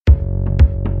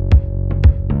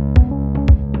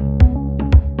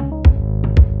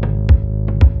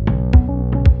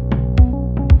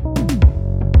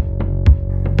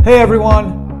Hey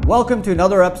everyone, welcome to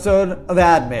another episode of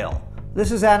AdMail.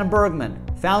 This is Adam Bergman,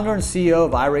 founder and CEO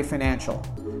of IRA Financial.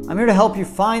 I'm here to help you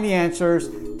find the answers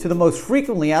to the most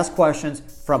frequently asked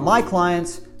questions from my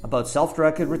clients about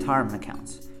self-directed retirement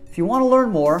accounts. If you want to learn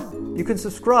more, you can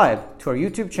subscribe to our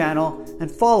YouTube channel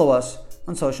and follow us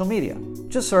on social media.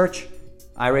 Just search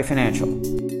IRA Financial.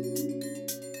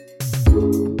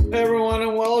 Hey everyone,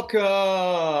 and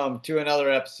welcome to another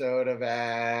episode of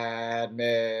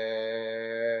AdMail.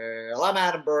 I'm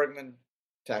Adam Bergman,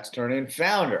 tax attorney and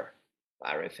founder of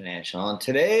IRA Financial. On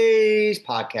today's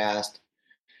podcast,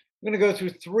 I'm going to go through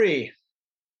three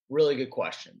really good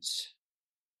questions.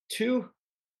 Two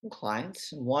from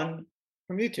clients and one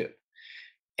from YouTube.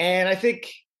 And I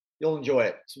think you'll enjoy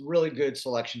it. It's a really good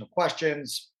selection of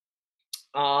questions.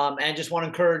 And just want to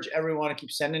encourage everyone to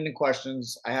keep sending in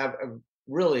questions. I have a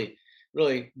really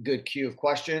good queue of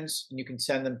questions, and you can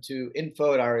send them to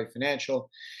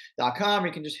info@irafinancial.com.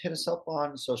 You can just hit us up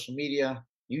on social media,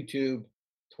 YouTube,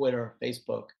 Twitter,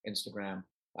 Facebook, Instagram,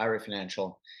 IRA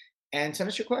Financial, and send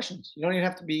us your questions. You don't even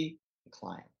have to be a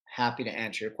client. Happy to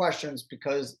answer your questions,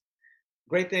 because the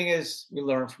great thing is we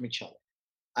learn from each other.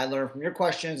 I learn from your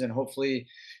questions, and hopefully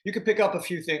you can pick up a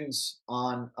few things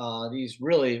on these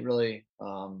really,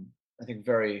 I think,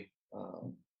 very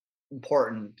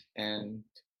important and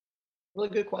really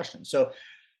good questions. So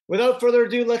without further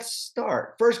ado, let's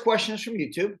start. First question is from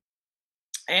YouTube.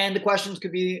 And the questions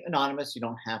could be anonymous. You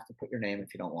don't have to put your name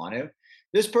if you don't want to.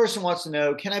 This person wants to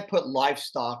know, can I put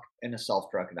livestock in a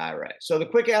self-directed IRA? So the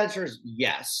quick answer is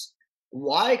yes.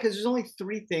 Why? Because there's only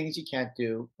three things you can't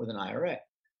do with an IRA.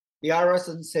 The IRS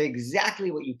doesn't say exactly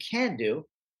what you can do.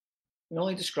 It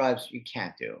only describes what you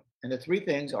can't do. And the three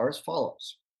things are as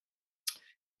follows.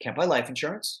 Can't buy life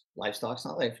insurance. Livestock's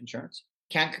not life insurance.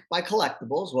 Can't buy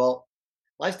collectibles. Well,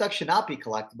 livestock should not be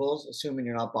collectibles, assuming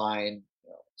you're not buying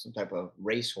some type of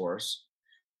racehorse.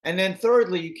 And then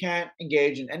thirdly, you can't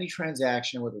engage in any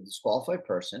transaction with a disqualified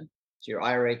person. So your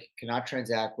IRA cannot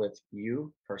transact with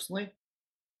you personally,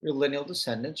 your lineal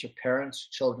descendants, your parents,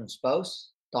 children,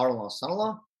 spouse, daughter-in-law,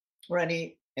 son-in-law, or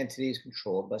any entities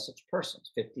controlled by such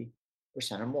persons, 50%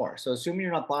 or more. So assuming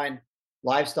you're not buying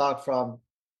livestock from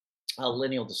a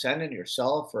lineal descendant,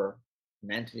 yourself, or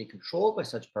an entity controlled by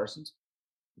such persons,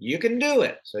 you can do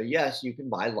it. So yes, you can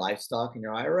buy livestock in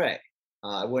your IRA.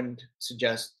 I wouldn't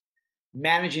suggest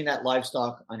managing that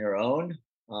livestock on your own,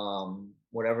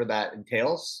 whatever that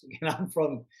entails. I'm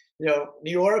from New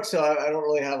York, so I don't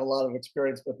really have a lot of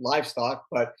experience with livestock,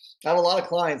 but I have a lot of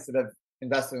clients that have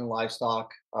invested in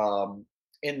livestock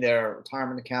in their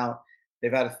retirement account.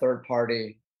 They've had a third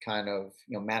party kind of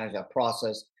manage that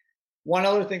process. One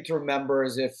other thing to remember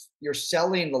is if you're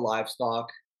selling the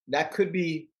livestock, that could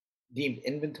be deemed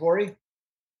inventory.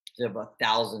 You have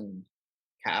 1,000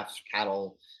 calves,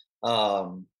 cattle,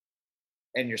 and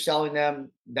you're selling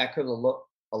them. That could look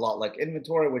a lot like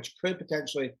inventory, which could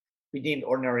potentially be deemed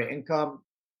ordinary income,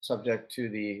 subject to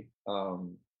the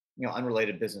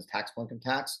unrelated business taxable income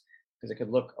tax, because it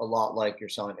could look a lot like you're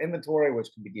selling inventory,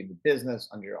 which could be deemed a business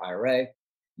under your IRA.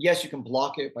 Yes, you can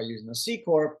block it by using a C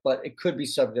Corp, but it could be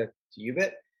subject to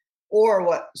UBIT. Or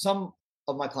what some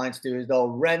of my clients do is they'll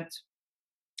rent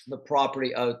the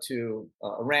property out to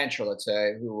a rancher, let's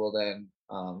say, who will then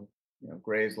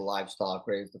graze the livestock,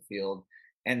 graze the field,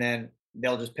 and then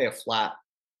they'll just pay a flat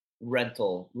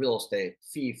rental real estate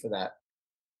fee for that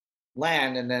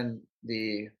land, and then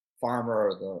the farmer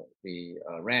or the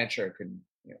rancher can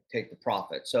take the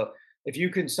profit. So if you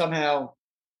can somehow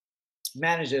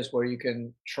manage this, where you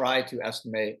can try to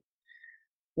estimate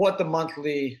what the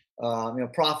monthly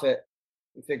profit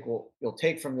you think you'll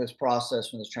take from this process,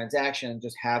 from this transaction,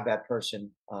 just have that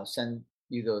person send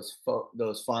you those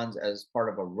funds as part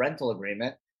of a rental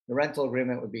agreement. The rental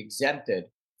agreement would be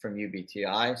exempted from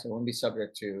UBTI, so it wouldn't be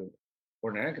subject to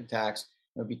ordinary income tax.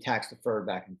 It would be tax deferred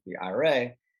back into the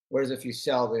IRA. Whereas if you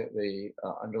sell the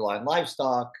underlying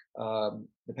livestock,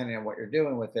 depending on what you're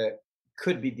doing with it,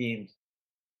 could be deemed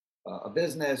a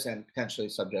business and potentially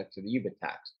subject to the UBIT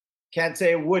tax. Can't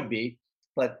say it would be,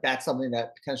 but that's something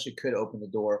that potentially could open the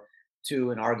door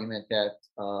to an argument that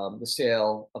the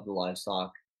sale of the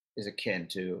livestock is akin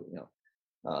to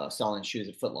selling shoes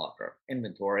at Foot Locker,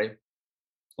 inventory,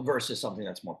 versus something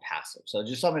that's more passive. So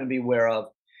just something to be aware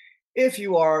of if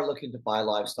you are looking to buy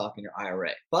livestock in your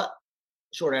IRA. But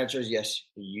short answer is yes,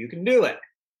 you can do it.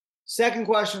 Second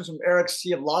question is from Eric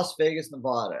C. of Las Vegas,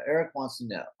 Nevada. Eric wants to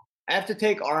know, I have to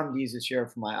take RMDs this year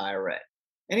for my IRA.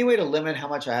 Any way to limit how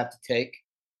much I have to take?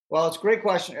 Well, it's a great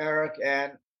question, Eric,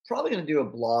 and probably going to do a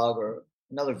blog or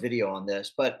another video on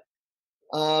this. But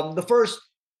the first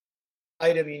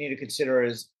item you need to consider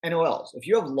is NOLs. If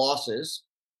you have losses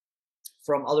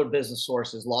from other business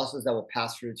sources, losses that will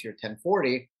pass through to your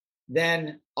 1040,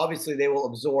 then obviously they will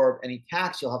absorb any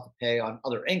tax you'll have to pay on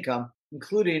other income,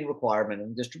 including required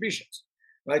minimum distributions,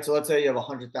 right? So let's say you have a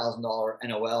 $100,000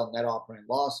 NOL, net operating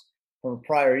loss, from a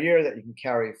prior year that you can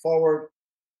carry forward.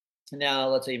 And now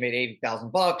let's say you made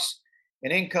 80,000 bucks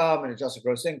in income and adjusted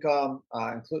gross income,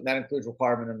 that includes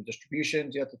required minimum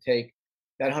distributions you have to take.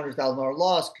 That $100,000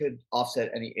 loss could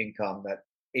offset any income, that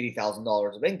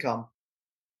 $80,000 of income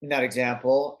in that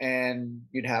example, and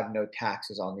you'd have no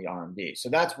taxes on the RMD. So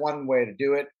that's one way to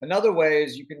do it. Another way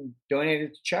is you can donate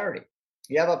it to charity.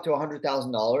 You have up to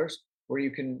 $100,000 where you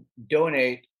can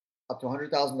donate up to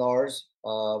 $100,000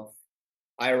 of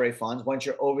IRA funds once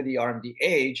you're over the RMD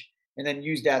age, and then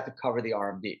use that to cover the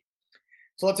RMD.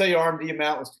 So let's say your RMD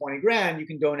amount was 20 grand, you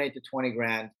can donate the 20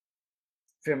 grand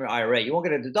from your IRA. You won't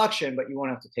get a deduction, but you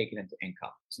won't have to take it into income.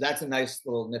 So that's a nice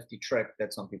little nifty trick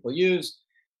that some people use.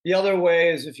 The other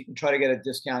way is if you can try to get a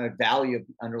discounted value of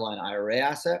the underlying IRA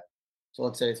asset. So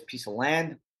let's say it's a piece of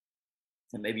land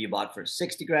and maybe you bought for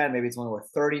 60 grand, maybe it's only worth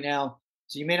 30 now.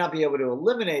 So you may not be able to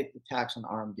eliminate the tax on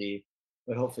RMD,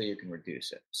 but hopefully you can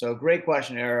reduce it. So great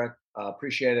question, Eric.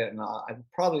 Appreciate it. And I'm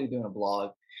probably doing a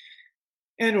blog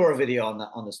and or a video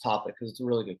on this topic because it's a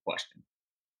really good question.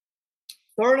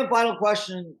 Third and final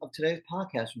question of today's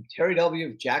podcast from Terry W.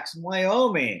 of Jackson,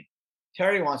 Wyoming.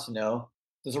 Terry wants to know,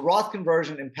 does a Roth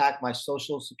conversion impact my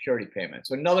Social Security payment?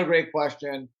 So another great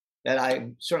question that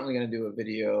I'm certainly going to do a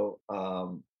video,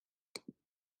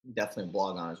 definitely a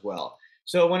blog on as well.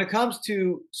 So when it comes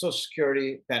to Social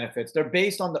Security benefits, they're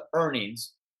based on the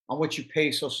earnings on which you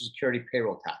pay Social Security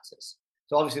payroll taxes.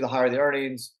 So obviously the higher the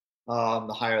earnings,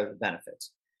 the higher the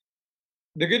benefits.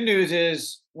 The good news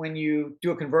is when you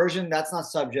do a conversion, that's not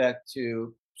subject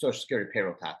to Social Security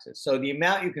payroll taxes. So the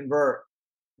amount you convert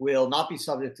will not be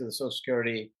subject to the Social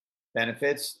Security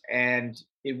benefits, and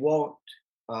it won't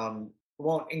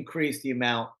increase the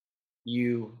amount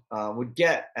you would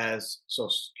get as Social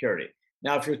Security.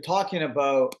 Now, if you're talking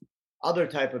about other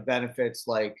type of benefits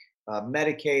like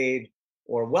Medicaid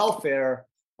or welfare,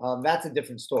 that's a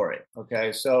different story.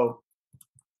 Okay, so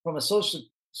from a Social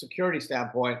Security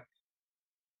standpoint,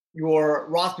 your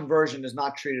Roth conversion is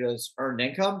not treated as earned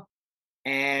income,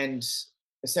 and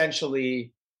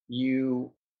essentially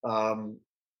you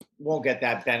won't get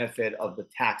that benefit of the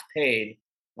tax paid.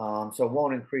 So it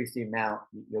won't increase the amount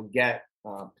you'll get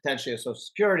potentially a Social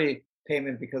Security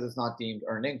payment because it's not deemed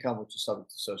earned income, which is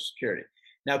subject to Social Security.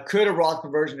 Now, could a Roth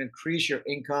conversion increase your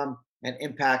income and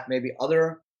impact maybe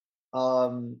other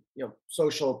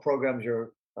social programs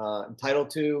you're entitled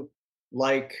to,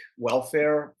 like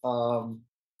welfare?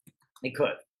 It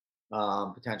could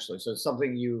potentially. So it's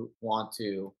something you want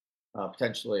to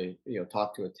potentially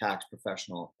talk to a tax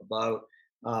professional about,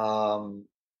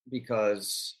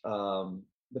 because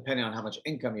depending on how much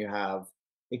income you have,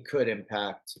 it could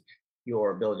impact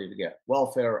your ability to get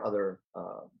welfare or other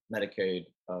Medicaid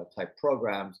type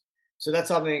programs. So that's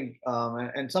something,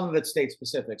 and some of it's state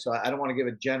specific. So I don't want to give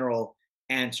a general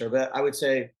answer, but I would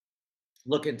say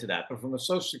look into that. But from a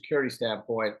Social Security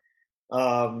standpoint,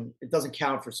 it doesn't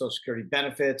count for Social Security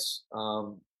benefits,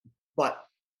 but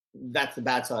that's the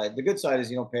bad side. The good side is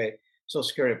you don't pay Social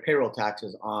Security payroll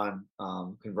taxes on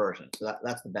conversion. So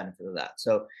that's the benefit of that.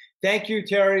 So thank you,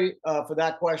 Terry, for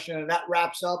that question. And that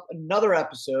wraps up another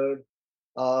episode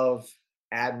of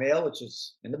Ad Mail, which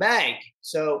is in the bag.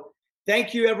 So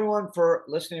thank you, everyone, for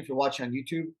listening. If you're watching on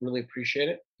YouTube, really appreciate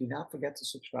it. Do not forget to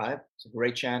subscribe. It's a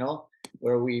great channel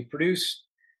where we produce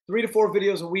 3 to 4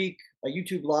 videos a week, a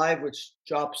YouTube Live, which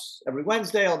drops every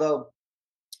Wednesday, although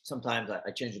sometimes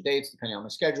I change the dates depending on my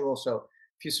schedule. So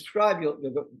if you subscribe, you'll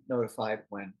get notified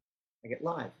when I get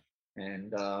live,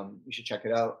 and you should check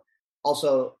it out.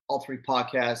 Also, all 3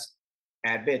 podcasts,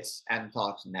 Ad Bits, Ad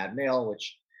Talks, and Ad Mail,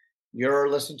 which you're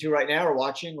listening to right now or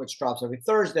watching, which drops every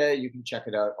Thursday. You can check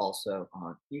it out also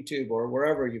on YouTube or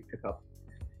wherever you pick up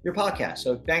your podcast.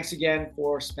 So thanks again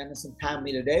for spending some time with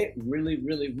me today. Really,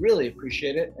 really, really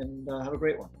appreciate it, and have a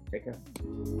great one. Take care.